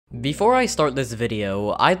Before I start this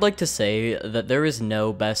video, I'd like to say that there is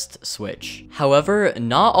no best switch. However,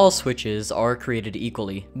 not all switches are created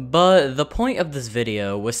equally, but the point of this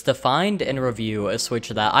video was to find and review a switch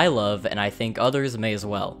that I love and I think others may as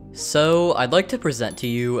well. So, I'd like to present to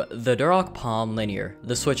you the Durock POM Linear,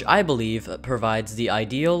 the switch I believe provides the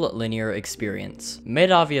ideal linear experience.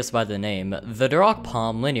 Made obvious by the name, the Durock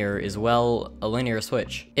POM Linear is, well, a linear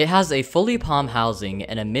switch. It has a fully POM housing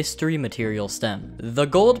and a mystery material stem. The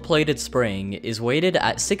gold-plated spring is weighted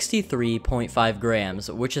at 63.5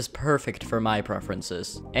 grams, which is perfect for my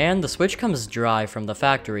preferences. And the switch comes dry from the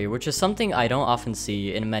factory, which is something I don't often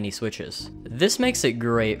see in many switches. This makes it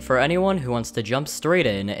great for anyone who wants to jump straight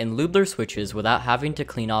in and lube their switches without having to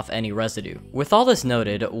clean off any residue. With all this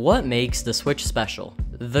noted, what makes the switch special?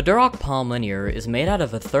 The Durock POM Linear is made out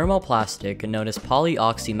of a thermoplastic known as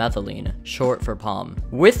polyoxymethylene, short for POM.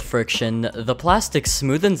 With friction, the plastic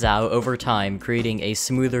smoothens out over time, creating a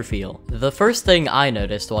smoother feel. The first thing I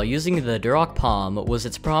noticed while using the Durock POM was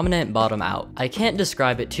its prominent bottom out. I can't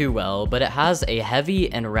describe it too well, but it has a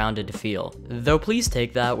heavy and rounded feel, though please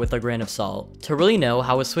take that with a grain of salt. To really know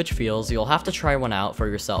how a switch feels, you'll have to try one out for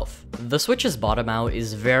yourself. The switch's bottom out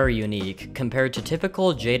is very unique compared to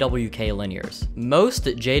typical JWK Linears. Most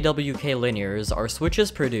JWK Linears are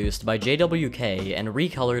switches produced by JWK and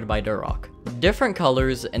recolored by Durock. Different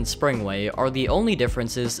colors and spring weight are the only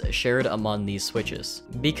differences shared among these switches.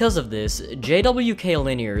 Because of this, JWK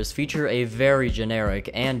Linears feature a very generic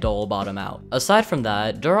and dull bottom out. Aside from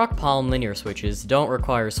that, Durock POM Linear switches don't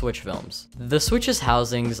require switch films. The switch's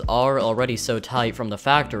housings are already so tight from the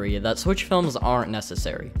factory that switch films aren't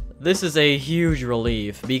necessary. This is a huge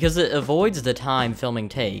relief because it avoids the time filming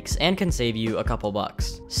takes and can save you a couple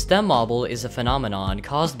bucks. Stem wobble is a phenomenon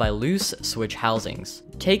caused by loose switch housings.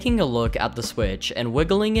 Taking a look at the switch and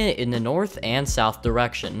wiggling it in the north and south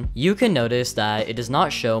direction, you can notice that it does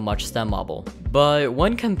not show much stem wobble. But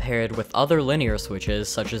when compared with other linear switches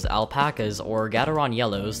such as alpacas or Gateron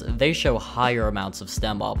yellows, they show higher amounts of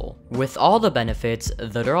stem wobble. With all the benefits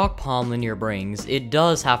the Durock POM Linear brings, it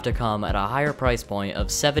does have to come at a higher price point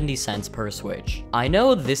of 70 cents per switch. I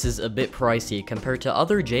know this is a bit pricey compared to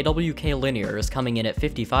other JWK Linears coming in at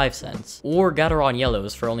 55 cents, or Gateron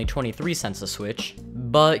yellows for only 23 cents a switch,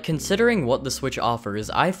 but considering what the switch offers,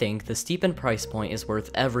 I think the steepened price point is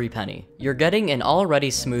worth every penny. You're getting an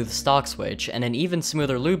already smooth stock switch and an even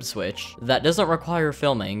smoother lube switch that doesn't require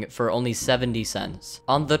filming for only 70 cents.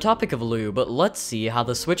 On the topic of lube, let's see how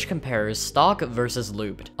the switch compares stock versus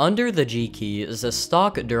lubed. Under the G key is a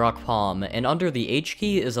stock Durock POM, and under the H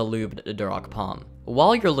key is a lubed Durock POM.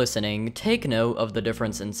 While you're listening, take note of the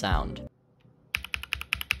difference in sound.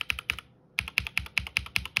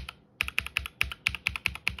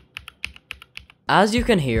 As you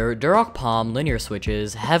can hear, Durock POM Linear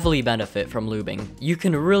switches heavily benefit from lubing. You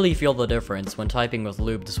can really feel the difference when typing with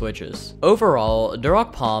lubed switches. Overall,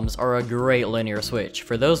 Durock POMs are a great linear switch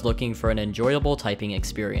for those looking for an enjoyable typing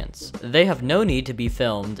experience. They have no need to be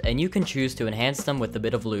filmed, and you can choose to enhance them with a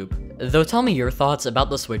bit of lube. Though tell me your thoughts about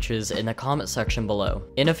the switches in the comment section below.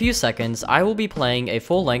 In a few seconds, I will be playing a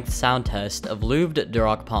full-length sound test of lubed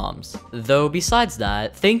Durock POMs. Though besides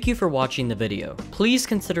that, thank you for watching the video. Please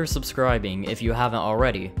consider subscribing if you haven't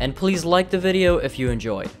already, and please like the video if you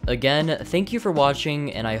enjoyed. Again, thank you for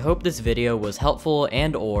watching, and I hope this video was helpful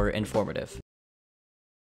and or informative.